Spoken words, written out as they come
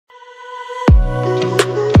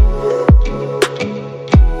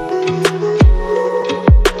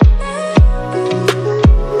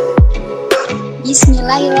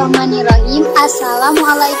Bismillahirrahmanirrahim.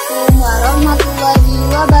 Assalamualaikum warahmatullahi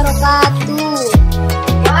wabarakatuh.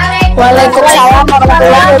 Waalaikumsalam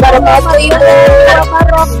warahmatullahi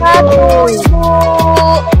wabarakatuh, Ibu.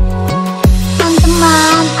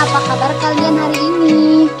 Teman-teman, apa kabar kalian hari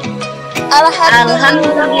ini?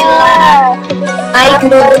 Alhamdulillah.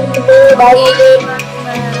 Baik, Bu. Baik.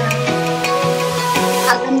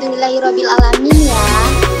 Alhamdulillahirabbil alamin ya.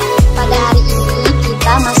 Pada hari ini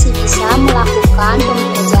kita masih bisa melakukan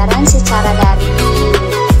pembelajaran secara daring.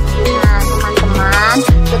 Nah, teman-teman,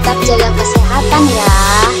 tetap jaga kesehatan ya.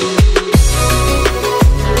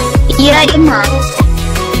 Iya, teman-teman.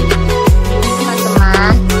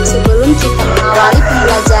 Sebelum kita mengawali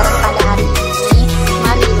pembelajaran pada hari ini,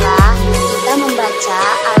 marilah kita membaca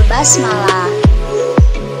Al-Basmalah.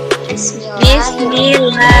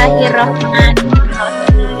 Bismillahirrahmanirrahim.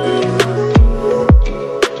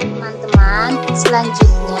 Teman-teman,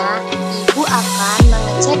 selanjutnya Ibu akan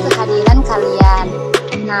mengecek kehadiran kalian.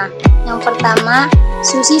 Nah, yang pertama,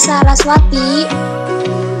 Susi Saraswati.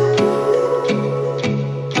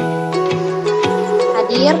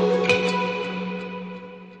 Hadir?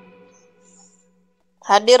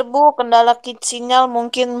 Hadir, Bu. Kendala sinyal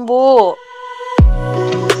mungkin, Bu.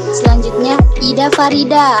 Selanjutnya, Ida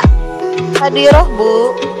Farida. Hadir,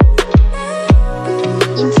 Bu.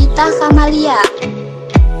 Invita Kamalia.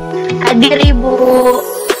 Hadir, Ibu.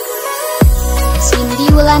 Cindy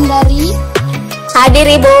Wulandari.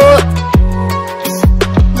 Hadir, Ibu.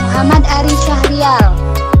 Muhammad Ari Syahrial.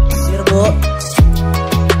 Hadir, Bu.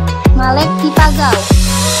 Malek Tipagau.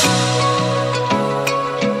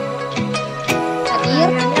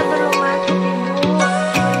 Hadir?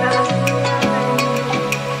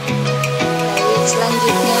 Baik,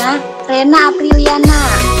 selanjutnya Rena Apriliana.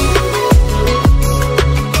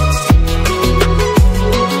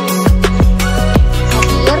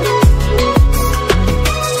 Hadir?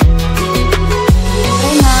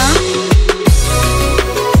 Rena?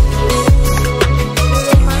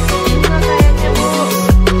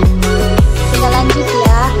 Kita lanjut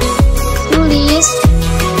ya. Tulis.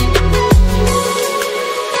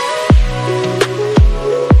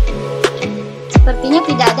 Sepertinya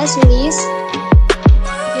tidak ada Sulis.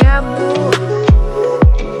 Ya, Bu.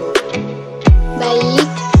 Baik,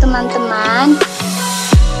 teman-teman.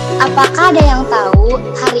 Apakah ada yang tahu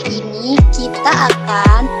hari ini kita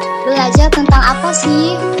akan belajar tentang apa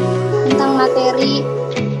sih? Tentang materi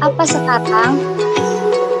apa sekarang?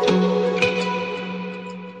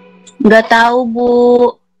 Nggak tahu, Bu.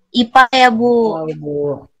 IPA ya, Bu.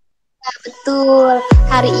 Nah, betul.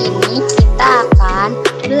 Hari ini kita akan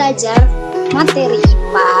belajar materi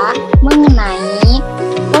IPA mengenai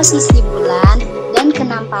posisi bulan dan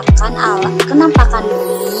kenampakan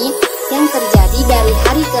bumi yang terjadi dari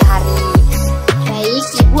hari ke hari. Baik,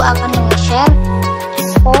 Ibu akan meng-share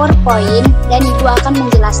PowerPoint dan Ibu akan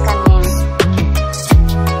menjelaskannya.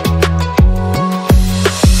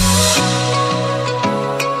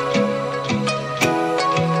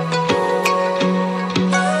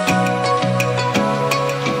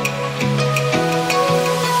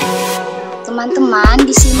 Teman-teman,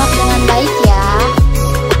 disimak dengan baik ya.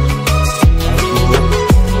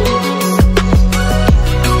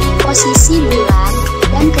 Posisi bulan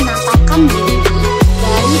dan kenampakan bumi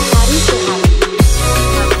dari hari ke hari.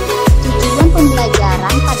 Nah, tujuan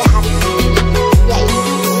pembelajaran pada hari ini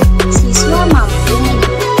yaitu siswa mampu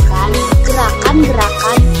menyebutkan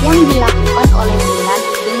gerakan-gerakan yang dilakukan oleh bulan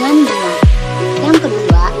dengan benar. Yang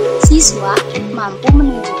kedua, siswa mampu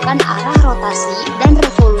menunjukkan arah rotasi dan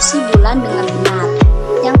revolusi bulan dengan benar.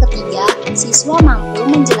 Yang ketiga, siswa mampu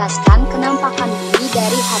menjelaskan kenampakan bumi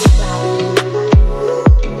dari hari ke hari.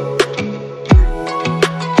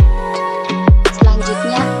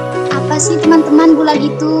 Selanjutnya, apa sih teman-teman bulan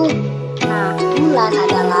itu? Nah, bulan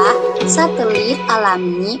adalah satelit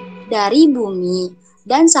alami dari bumi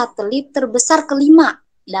dan satelit terbesar kelima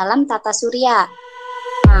dalam tata surya.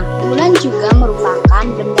 Nah, bulan juga merupakan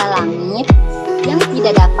benda langit yang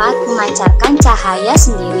tidak dapat memancarkan cahaya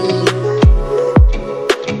sendiri.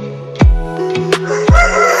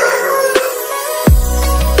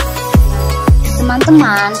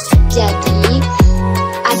 Teman-teman, jadi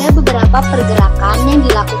ada beberapa pergerakan yang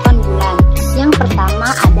dilakukan bulan. Yang pertama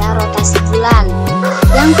ada rotasi bulan.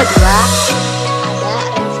 Yang kedua ada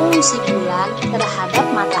revolusi bulan terhadap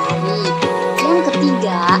matahari. Yang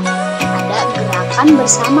ketiga ada gerakan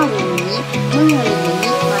bersama bumi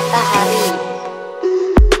mengelilingi matahari.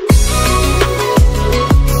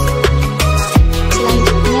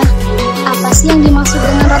 Selanjutnya, apa sih yang dimaksud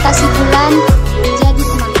dengan rotasi bulan? Jadi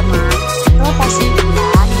teman-teman, rotasi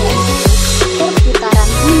bulan yaitu perputaran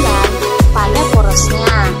bulan pada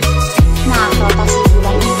porosnya. Nah, rotasi bulan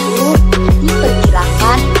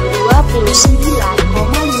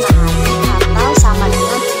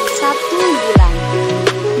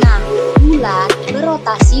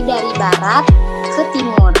barat ke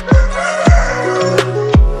timur.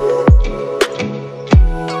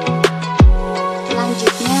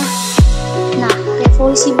 Selanjutnya,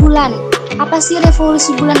 revolusi bulan. Apa sih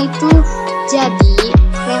revolusi bulan itu? Jadi,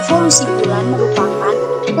 revolusi bulan merupakan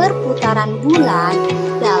perputaran bulan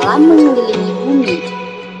dalam mengelilingi bumi.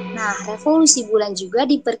 Revolusi bulan juga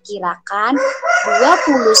diperkirakan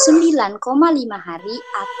 29,5 hari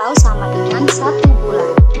atau sama dengan 1 bulan.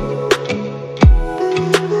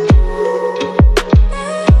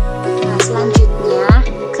 Selanjutnya,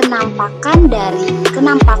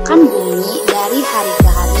 kenampakan bumi dari hari ke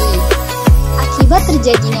hari. Akibat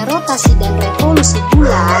terjadinya rotasi dan revolusi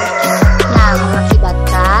bulan,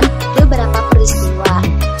 mengakibatkan beberapa peristiwa.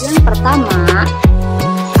 Yang pertama,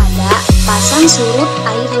 ada pasang surut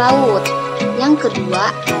air laut. Yang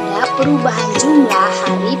kedua, ada perubahan jumlah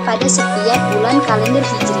hari pada setiap bulan kalender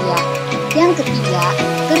Hijriah. Yang ketiga,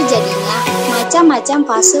 terjadinya macam-macam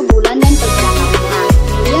fase bulan dan pergerakannya.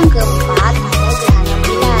 Yang keempat, ada gerhana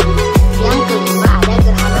bulan. Yang kelima, ada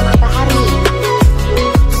gerhana matahari.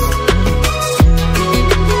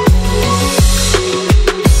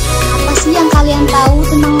 Apa sih yang kalian tahu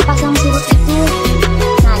tentang pasang surut itu?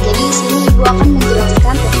 Jadi di sini Ibu akan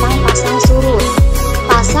menjelaskan tentang pasang surut.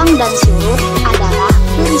 Pasang dan surut adalah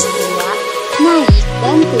peristiwa naik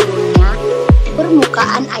dan turunnya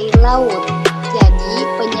permukaan air laut. Jadi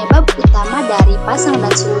penyebab utama dari pasang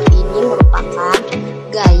dan surut ini merupakan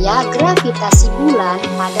gaya gravitasi bulan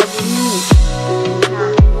pada bumi.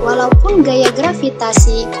 Walaupun gaya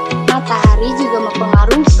gravitasi matahari juga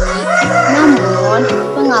mempengaruhi, namun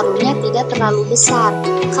pengaruhnya tidak terlalu besar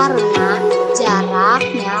karena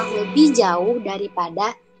jaraknya lebih jauh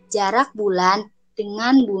daripada jarak bulan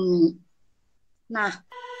dengan bumi.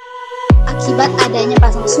 Akibat adanya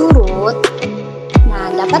pasang surut,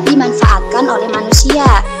 dapat dimanfaatkan oleh manusia,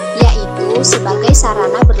 yaitu sebagai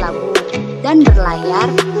sarana berlabuh dan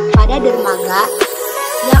berlayar pada dermaga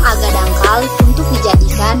yang agak dangkal untuk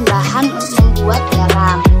dijadikan bahan membuat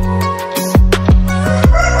garam.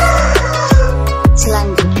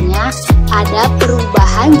 Selanjutnya, ada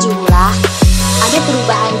perubahan jumlah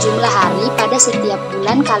hari pada setiap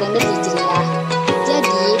bulan kalender Hijriah.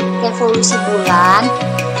 Jadi, revolusi bulan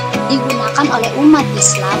digunakan oleh umat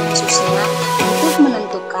Islam khususnya untuk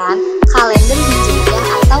menentukan kalender Hijriah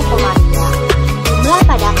atau Qamariyah. Jumlah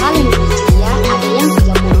pada kalender Hijriah ada yang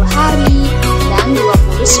 30 hari dan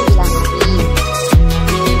 29 hari.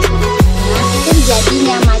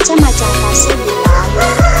 Terjadinya macam-macam fase bulan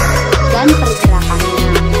dan pergerakannya.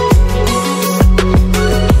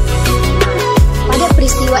 Pada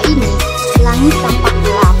peristiwa ini, langit tampak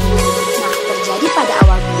gelap. Terjadi pada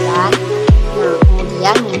awal bulan.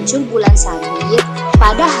 Kemudian muncul bulan sabit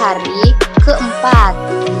pada hari keempat.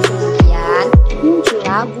 Kemudian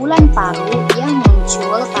muncullah bulan paru yang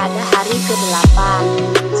muncul pada hari ke-8.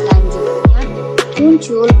 Selanjutnya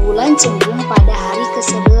muncul bulan cembung pada hari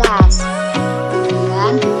ke-11.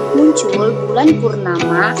 Kemudian muncul bulan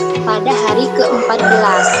purnama pada hari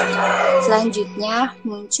ke-14. Selanjutnya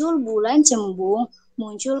muncul bulan cembung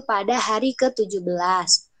muncul pada hari ke-17.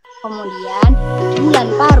 Kemudian bulan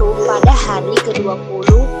paru pada hari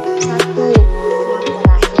ke-21. Yang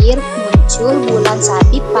terakhir muncul bulan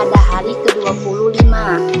sabit pada hari ke-25.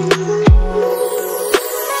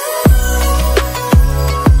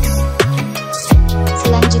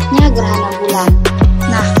 Selanjutnya gerhana bulan.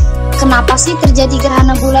 Kenapa sih terjadi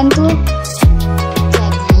gerhana bulan tuh?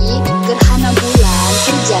 Jadi gerhana bulan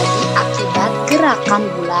terjadi akibat gerakan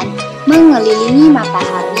bulan mengelilingi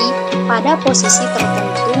matahari pada posisi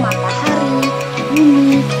tertentu matahari,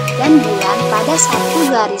 bumi, dan bulan pada satu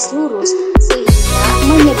garis lurus sehingga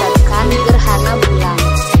menyebabkan gerhana bulan.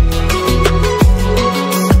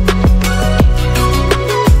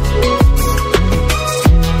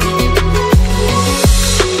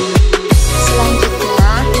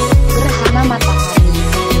 Selanjutnya, gerhana matahari.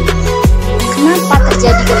 Kenapa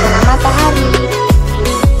terjadi gerhana matahari?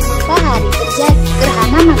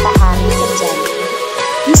 Gerhana matahari terjadi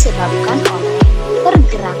disebabkan oleh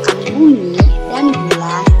pergerakan bumi dan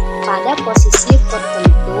bulan pada posisi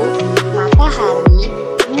tertentu. Matahari,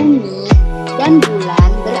 bumi, dan bulan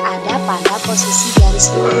berada pada posisi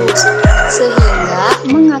garis lurus sehingga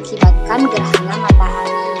mengakibatkan gerhana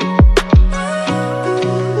matahari.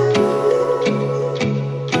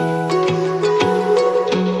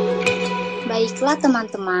 Baiklah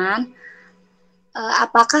teman-teman,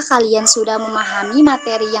 apakah kalian sudah memahami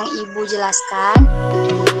materi yang Ibu jelaskan?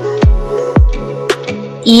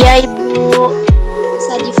 Iya, Ibu.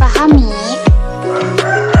 Bisa difahami?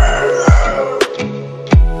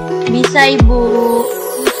 Bisa, Ibu.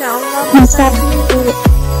 Insya Allah bisa, Bu.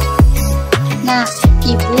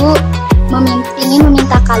 Ibu ingin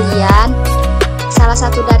meminta kalian, salah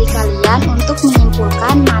satu dari kalian untuk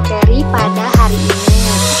menyimpulkan materi pada hari ini.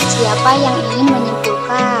 Siapa yang ingin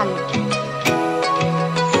menyimpulkan?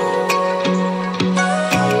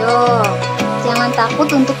 Ayo, jangan takut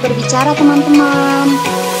untuk berbicara teman-teman.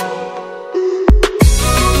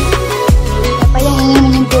 Siapa yang ingin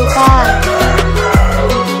menyimpulkan?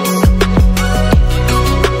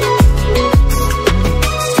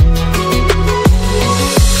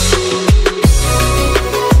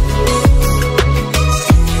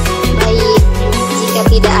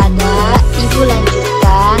 Tidak ada, Ibu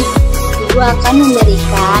lanjutkan. Ibu akan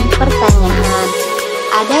memberikan pertanyaan.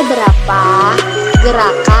 Ada berapa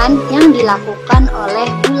gerakan yang dilakukan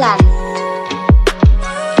oleh bulan?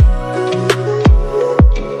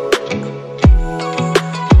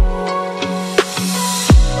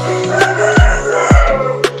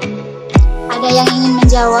 Ada yang ingin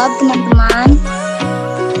menjawab, teman-teman?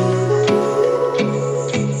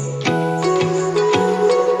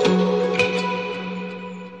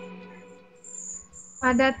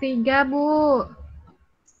 Ada 3, Bu.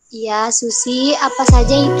 Iya, Susi, apa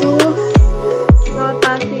saja itu?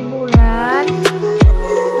 Rotasi bulan,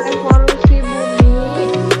 revolusi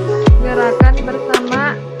bumi, gerakan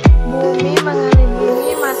bersama bumi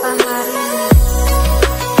mengelilingi matahari.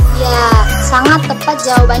 Ya, sangat tepat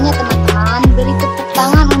jawabannya teman-teman. Beri tepuk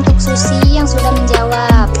tangan untuk Susi yang sudah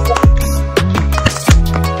menjawab.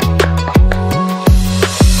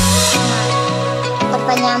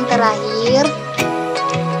 Pertanyaan terakhir.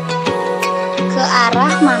 Ke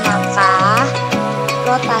arah manakah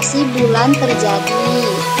rotasi bulan terjadi?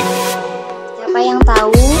 Siapa yang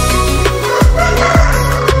tahu?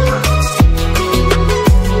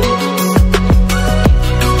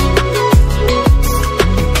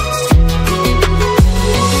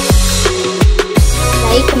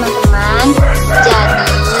 Baik teman-teman, jadi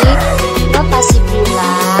rotasi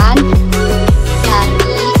bulan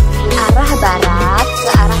dari arah barat ke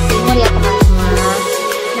arah timur ya teman-teman.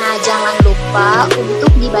 Nah, jangan lupa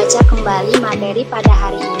untuk dibaca kembali materi pada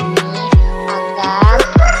hari ini agar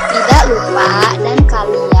tidak lupa dan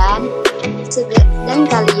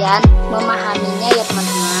kalian memahaminya ya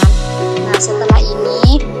teman-teman. Nah, setelah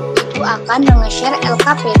ini Ibu akan nge-share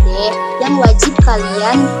LKPD yang wajib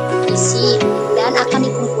kalian isi dan akan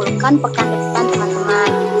dikumpulkan pekan depan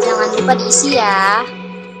teman-teman. Jangan lupa diisi ya.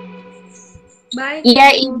 Baik. Iya,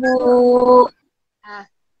 Ibu. Nah,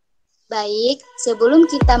 baik,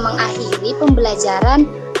 sebelum kita mengakhiri pembelajaran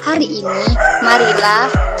hari ini, marilah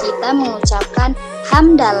kita mengucapkan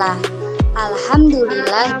hamdalah.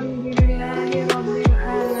 Alhamdulillah.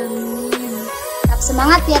 Tetap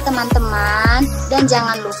semangat ya teman-teman, dan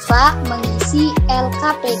jangan lupa mengisi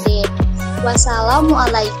LKPD.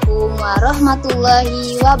 Wassalamualaikum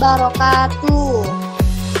warahmatullahi wabarakatuh.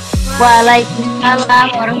 Waalaikumsalam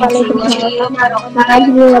warahmatullahi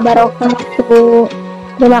wabarakatuh.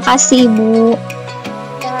 Terima kasih, Ibu.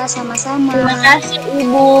 Ya, sama-sama. Terima kasih,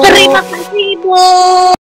 Ibu. Terima kasih, Ibu.